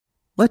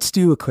Let's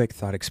do a quick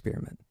thought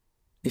experiment.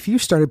 If you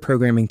started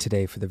programming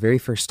today for the very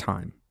first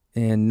time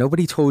and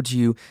nobody told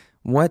you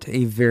what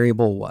a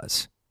variable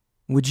was,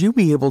 would you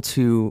be able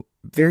to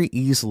very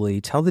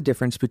easily tell the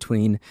difference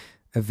between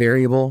a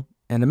variable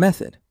and a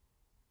method?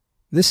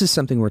 This is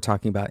something we're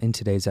talking about in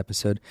today's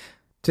episode.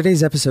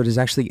 Today's episode is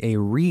actually a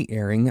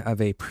re-airing of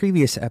a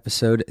previous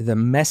episode, The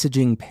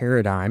Messaging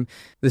Paradigm.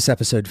 This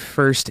episode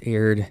first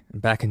aired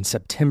back in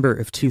September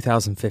of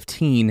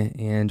 2015,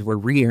 and we're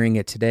re-airing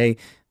it today,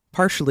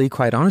 partially,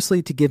 quite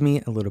honestly, to give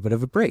me a little bit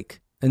of a break.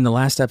 In the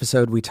last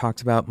episode, we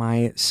talked about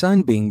my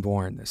son being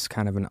born. This is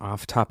kind of an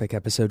off-topic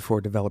episode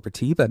for Developer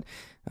T, but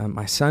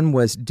my son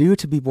was due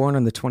to be born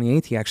on the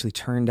 28th. He actually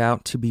turned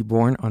out to be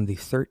born on the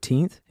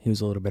 13th. He was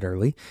a little bit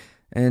early.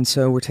 And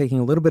so we're taking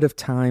a little bit of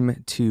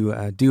time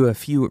to do a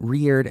few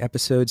re-aired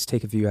episodes,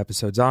 take a few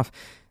episodes off.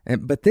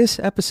 But this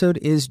episode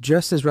is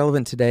just as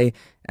relevant today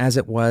as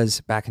it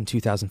was back in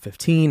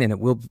 2015, and it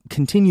will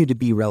continue to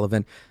be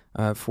relevant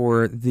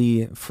for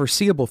the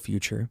foreseeable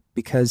future,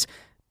 because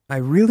I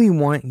really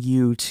want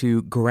you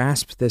to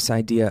grasp this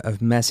idea of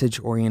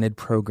message-oriented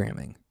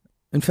programming.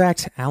 In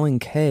fact, Alan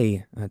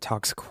Kay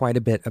talks quite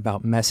a bit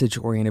about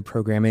message-oriented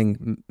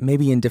programming,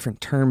 maybe in different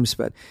terms,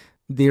 but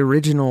the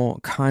original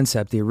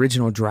concept, the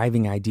original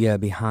driving idea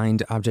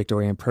behind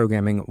object-oriented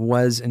programming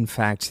was, in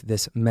fact,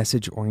 this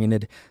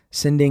message-oriented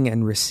sending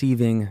and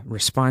receiving,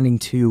 responding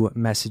to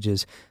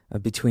messages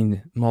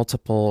between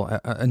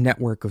a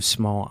network of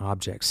small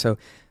objects. So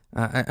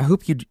I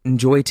hope you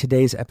enjoy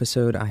today's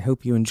episode. I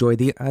hope you enjoy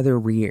the other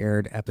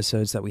re-aired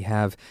episodes that we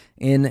have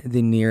in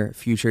the near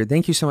future.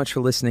 Thank you so much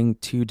for listening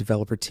to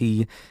Developer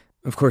T.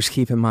 Of course,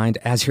 keep in mind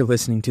as you're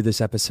listening to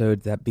this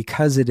episode that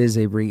because it is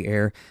a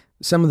re-air,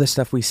 some of the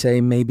stuff we say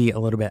may be a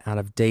little bit out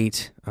of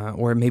date,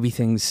 or maybe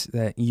things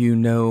that you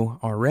know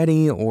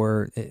already,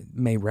 or it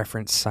may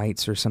reference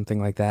sites or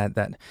something like that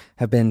that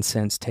have been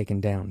since taken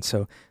down.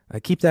 So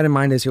keep that in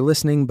mind as you're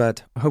listening,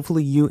 but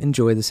hopefully you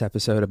enjoy this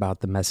episode about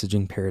the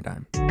messaging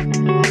paradigm.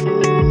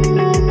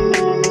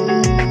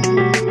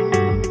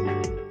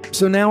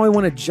 So now I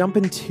want to jump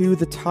into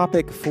the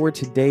topic for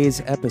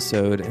today's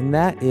episode, and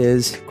that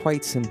is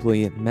quite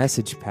simply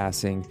message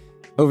passing.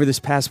 Over this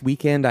past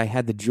weekend, I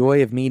had the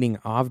joy of meeting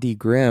Avdi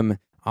Grimm.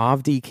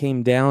 Avdi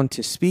came down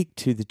to speak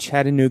to the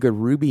Chattanooga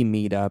Ruby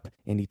meetup,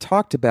 and he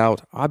talked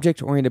about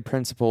object-oriented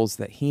principles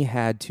that he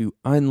had to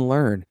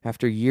unlearn.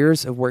 After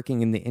years of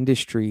working in the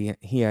industry,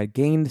 he had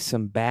gained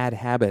some bad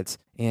habits,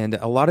 and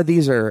a lot of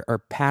these are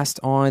passed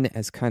on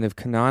as kind of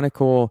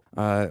canonical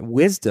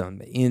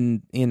wisdom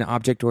in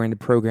object-oriented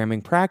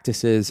programming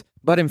practices.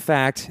 But in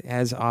fact,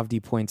 as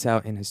Avdi points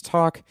out in his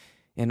talk,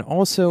 and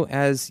also,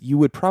 as you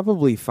would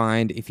probably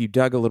find if you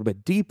dug a little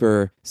bit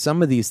deeper,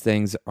 some of these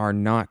things are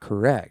not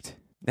correct.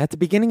 At the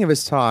beginning of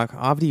his talk,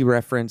 Avdi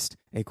referenced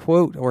a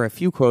quote, or a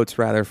few quotes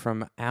rather,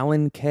 from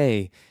Alan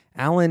Kay.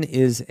 Alan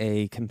is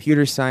a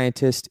computer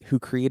scientist who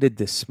created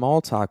the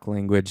Smalltalk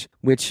language,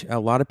 which a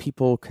lot of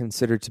people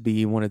consider to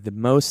be one of the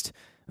most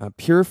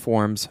pure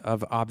forms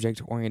of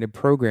object-oriented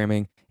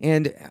programming.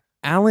 And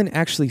Alan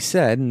actually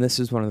said, and this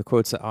is one of the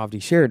quotes that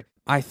Avdi shared,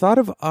 "I thought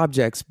of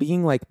objects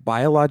being like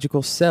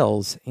biological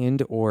cells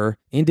and or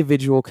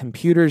individual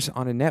computers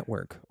on a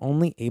network,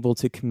 only able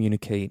to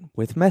communicate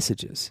with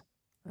messages."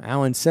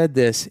 Alan said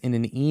this in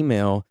an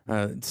email.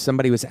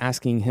 Somebody was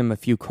asking him a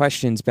few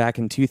questions back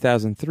in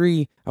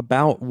 2003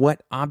 about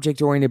what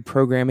object-oriented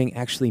programming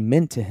actually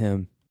meant to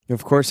him.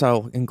 Of course,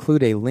 I'll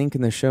include a link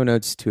in the show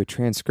notes to a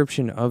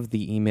transcription of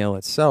the email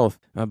itself.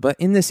 But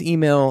in this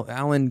email,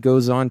 Alan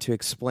goes on to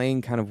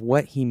explain kind of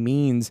what he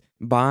means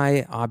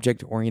by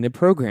object-oriented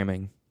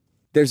programming.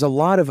 There's a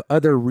lot of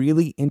other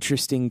really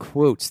interesting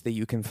quotes that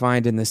you can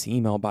find in this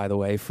email, by the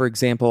way. For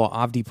example,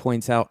 Avdi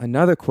points out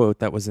another quote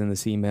that was in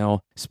this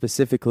email.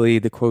 Specifically,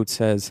 the quote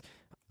says,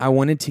 "I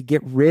wanted to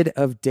get rid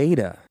of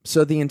data."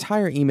 So the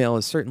entire email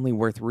is certainly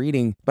worth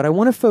reading, but I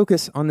want to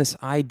focus on this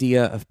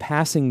idea of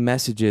passing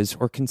messages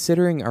or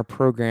considering our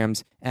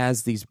programs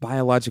as these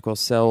biological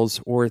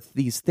cells or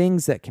these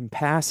things that can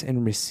pass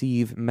and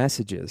receive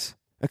messages.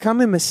 A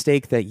common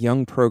mistake that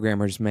young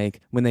programmers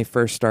make when they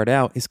first start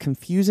out is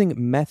confusing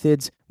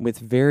methods with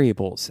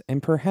variables,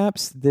 and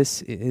perhaps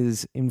this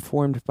is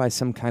informed by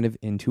some kind of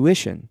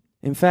intuition.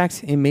 In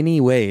fact, in many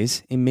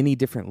ways, in many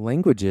different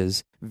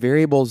languages,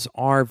 variables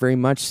are very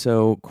much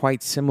so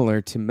quite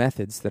similar to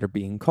methods that are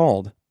being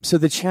called. So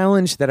the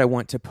challenge that I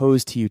want to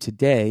pose to you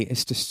today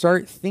is to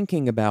start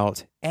thinking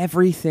about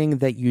everything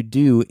that you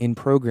do in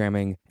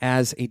programming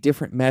as a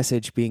different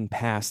message being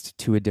passed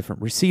to a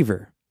different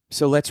receiver.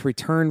 So let's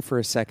return for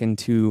a second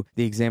to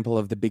the example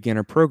of the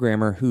beginner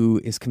programmer who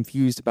is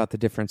confused about the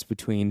difference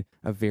between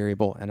a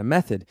variable and a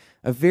method.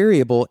 A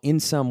variable, in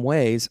some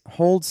ways,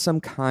 holds some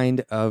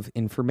kind of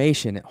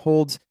information. It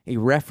holds a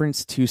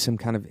reference to some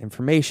kind of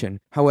information.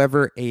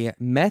 However, a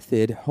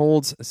method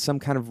holds some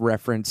kind of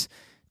reference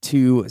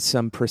to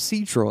some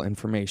procedural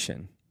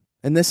information.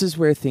 And this is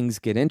where things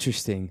get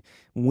interesting.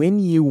 When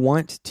you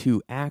want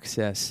to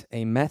access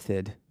a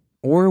method,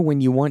 or when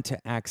you want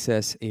to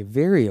access a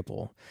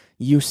variable,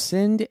 you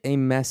send a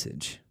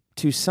message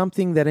to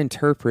something that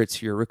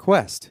interprets your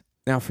request.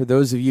 Now, for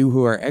those of you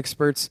who are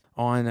experts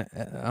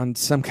on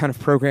some kind of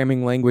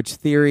programming language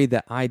theory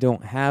that I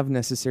don't have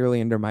necessarily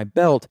under my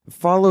belt,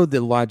 follow the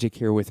logic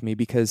here with me,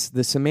 because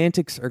the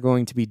semantics are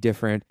going to be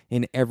different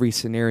in every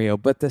scenario,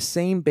 but the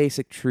same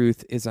basic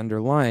truth is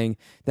underlying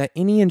that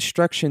any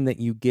instruction that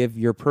you give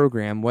your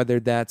program, whether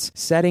that's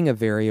setting a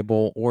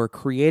variable or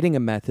creating a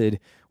method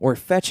or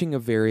fetching a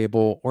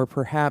variable or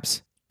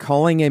perhaps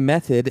calling a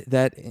method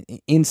that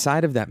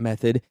inside of that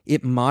method,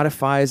 it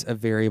modifies a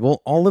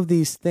variable. All of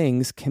these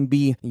things can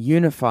be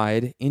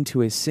unified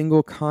into a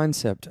single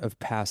concept of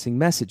passing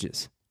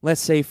messages.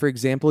 Let's say, for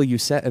example, you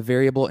set a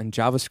variable in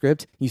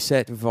JavaScript, you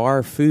set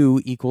var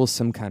foo equals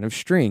some kind of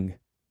string.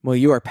 Well,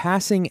 you are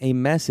passing a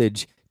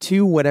message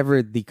to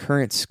whatever the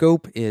current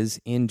scope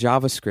is in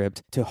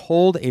JavaScript to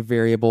hold a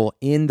variable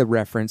in the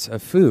reference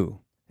of foo.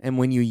 And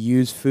when you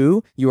use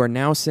foo, you are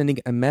now sending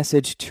a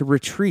message to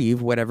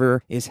retrieve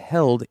whatever is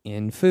held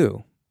in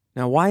foo.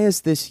 Now, why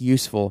is this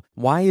useful?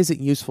 Why is it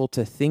useful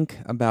to think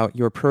about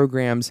your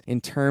programs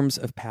in terms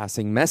of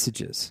passing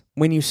messages?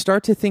 When you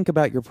start to think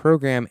about your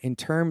program in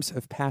terms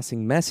of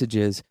passing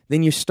messages,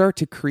 then you start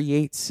to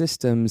create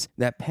systems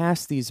that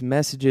pass these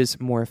messages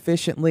more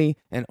efficiently,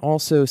 and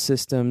also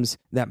systems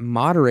that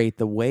moderate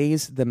the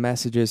ways the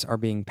messages are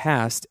being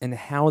passed and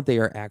how they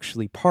are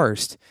actually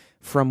parsed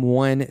from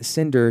one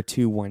sender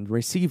to one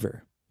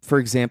receiver. For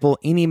example,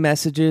 any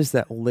messages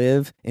that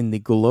live in the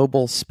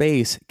global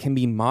space can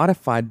be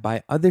modified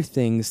by other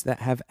things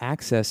that have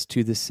access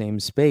to the same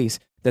space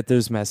that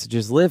those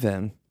messages live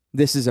in.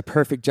 This is a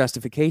perfect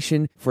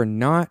justification for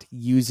not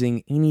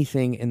using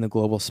anything in the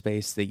global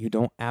space that you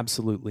don't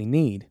absolutely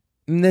need.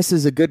 And this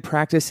is a good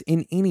practice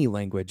in any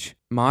language.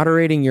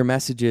 Moderating your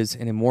messages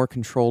in a more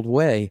controlled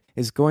way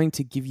is going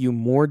to give you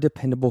more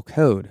dependable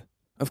code.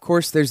 Of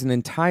course, there's an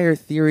entire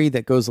theory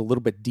that goes a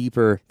little bit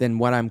deeper than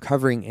what I'm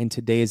covering in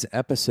today's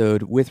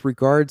episode with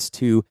regards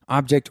to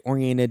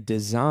object-oriented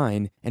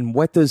design and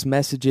what those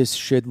messages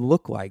should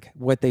look like,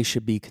 what they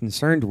should be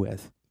concerned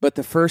with. But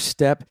the first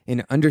step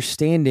in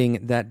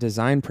understanding that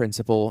design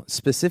principle,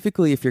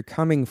 specifically if you're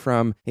coming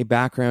from a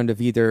background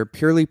of either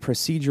purely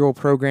procedural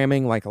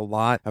programming, like a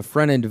lot of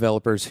front-end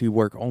developers who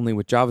work only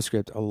with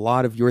JavaScript, a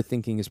lot of your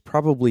thinking is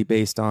probably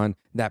based on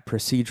that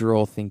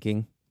procedural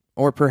thinking.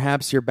 Or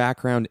perhaps your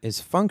background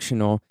is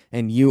functional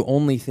and you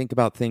only think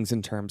about things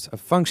in terms of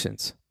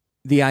functions.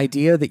 The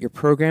idea that your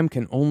program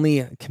can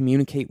only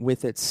communicate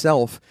with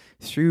itself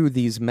through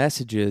these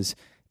messages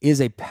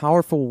is a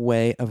powerful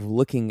way of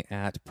looking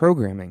at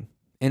programming.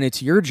 And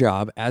it's your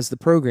job as the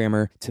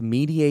programmer to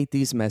mediate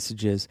these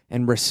messages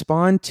and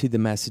respond to the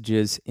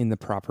messages in the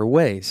proper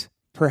ways.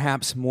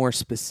 Perhaps more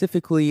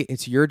specifically,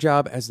 it's your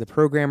job as the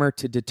programmer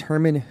to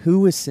determine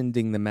who is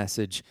sending the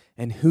message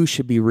and who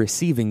should be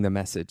receiving the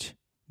message.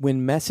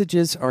 When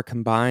messages are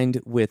combined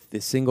with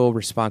the single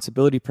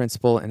responsibility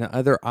principle and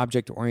other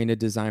object-oriented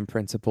design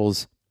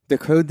principles, the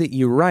code that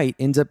you write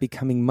ends up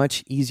becoming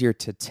much easier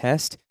to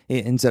test.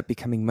 It ends up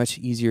becoming much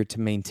easier to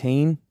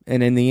maintain.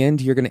 And in the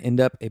end, you're going to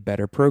end up a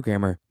better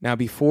programmer. Now,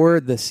 before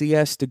the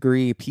CS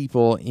degree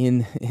people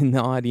in the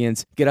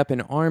audience get up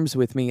in arms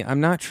with me, I'm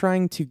not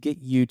trying to get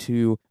you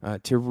to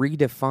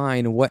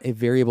redefine what a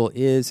variable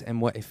is and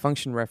what a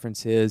function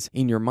reference is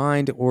in your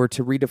mind, or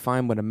to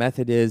redefine what a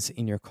method is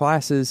in your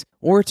classes,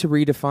 or to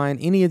redefine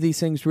any of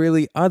these things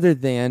really other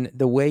than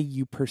the way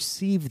you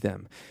perceive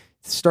them.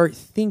 Start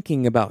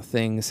thinking about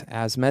things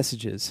as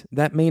messages.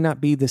 That may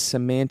not be the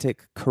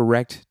semantic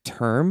correct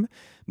term,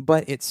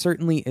 but it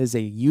certainly is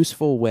a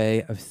useful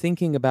way of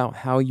thinking about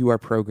how you are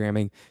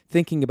programming,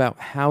 thinking about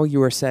how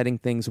you are setting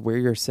things, where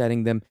you're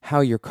setting them, how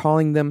you're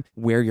calling them,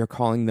 where you're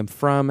calling them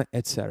from,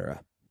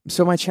 etc.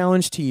 So my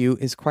challenge to you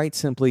is quite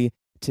simply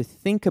to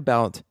think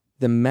about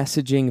the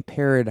messaging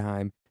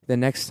paradigm the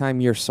next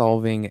time you're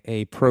solving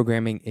a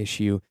programming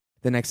issue,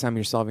 the next time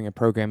you're solving a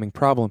programming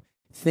problem.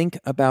 Think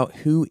about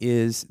who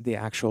is the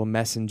actual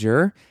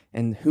messenger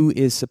and who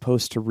is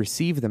supposed to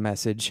receive the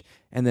message,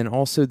 and then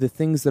also the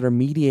things that are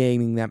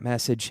mediating that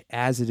message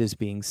as it is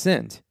being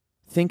sent.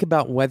 Think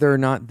about whether or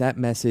not that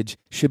message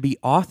should be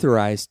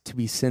authorized to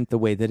be sent the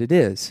way that it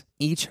is.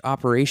 Each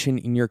operation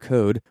in your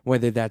code,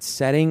 whether that's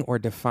setting or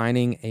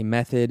defining a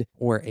method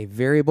or a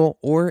variable,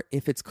 or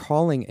if it's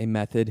calling a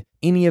method,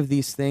 any of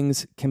these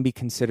things can be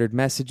considered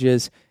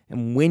messages.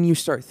 And when you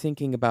start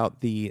thinking about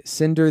the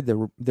sender,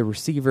 the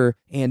receiver,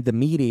 and the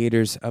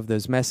mediators of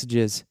those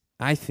messages,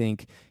 I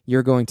think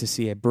you're going to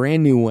see a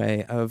brand new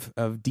way of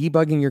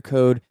debugging your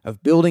code,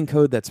 of building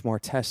code that's more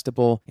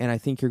testable, and I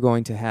think you're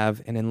going to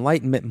have an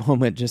enlightenment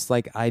moment just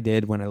like I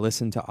did when I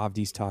listened to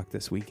Avdi's talk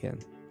this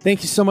weekend.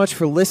 Thank you so much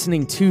for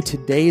listening to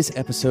today's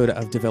episode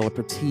of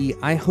Developer Tea.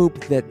 I hope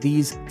that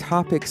these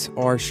topics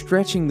are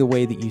stretching the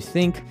way that you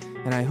think,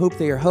 and I hope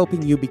they are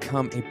helping you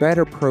become a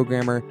better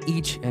programmer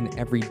each and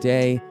every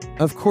day.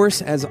 Of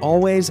course, as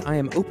always, I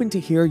am open to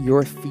hear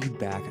your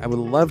feedback. I would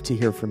love to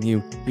hear from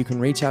you. You can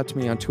reach out to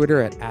me on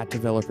Twitter at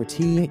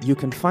DeveloperT. You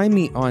can find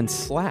me on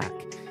Slack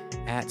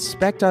at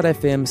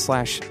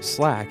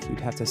spec.fm/Slack. You'd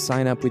have to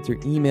sign up with your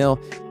email,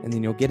 and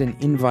then you'll get an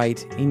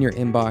invite in your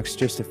inbox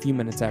just a few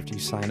minutes after you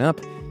sign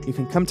up. You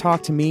can come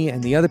talk to me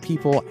and the other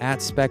people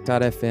at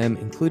spec.fm,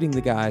 including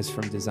the guys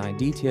from Design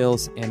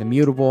Details and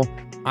Immutable.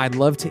 I'd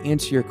love to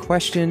answer your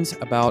questions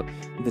about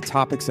the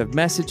topics of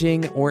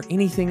messaging or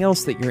anything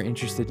else that you're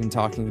interested in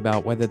talking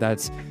about, whether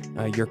that's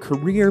your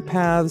career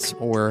paths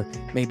or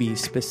maybe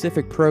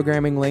specific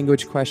programming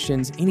language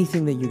questions,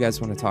 anything that you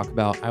guys want to talk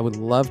about. I would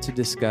love to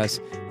discuss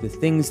the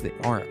things that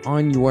are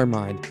on your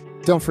mind.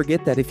 Don't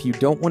forget that if you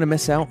don't want to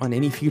miss out on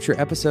any future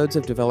episodes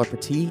of Developer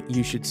Tea,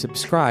 you should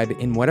subscribe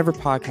in whatever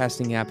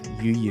podcasting app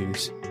you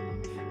use.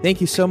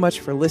 Thank you so much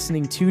for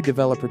listening to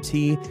Developer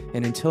Tea,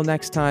 and until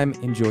next time,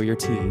 enjoy your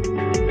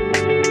tea.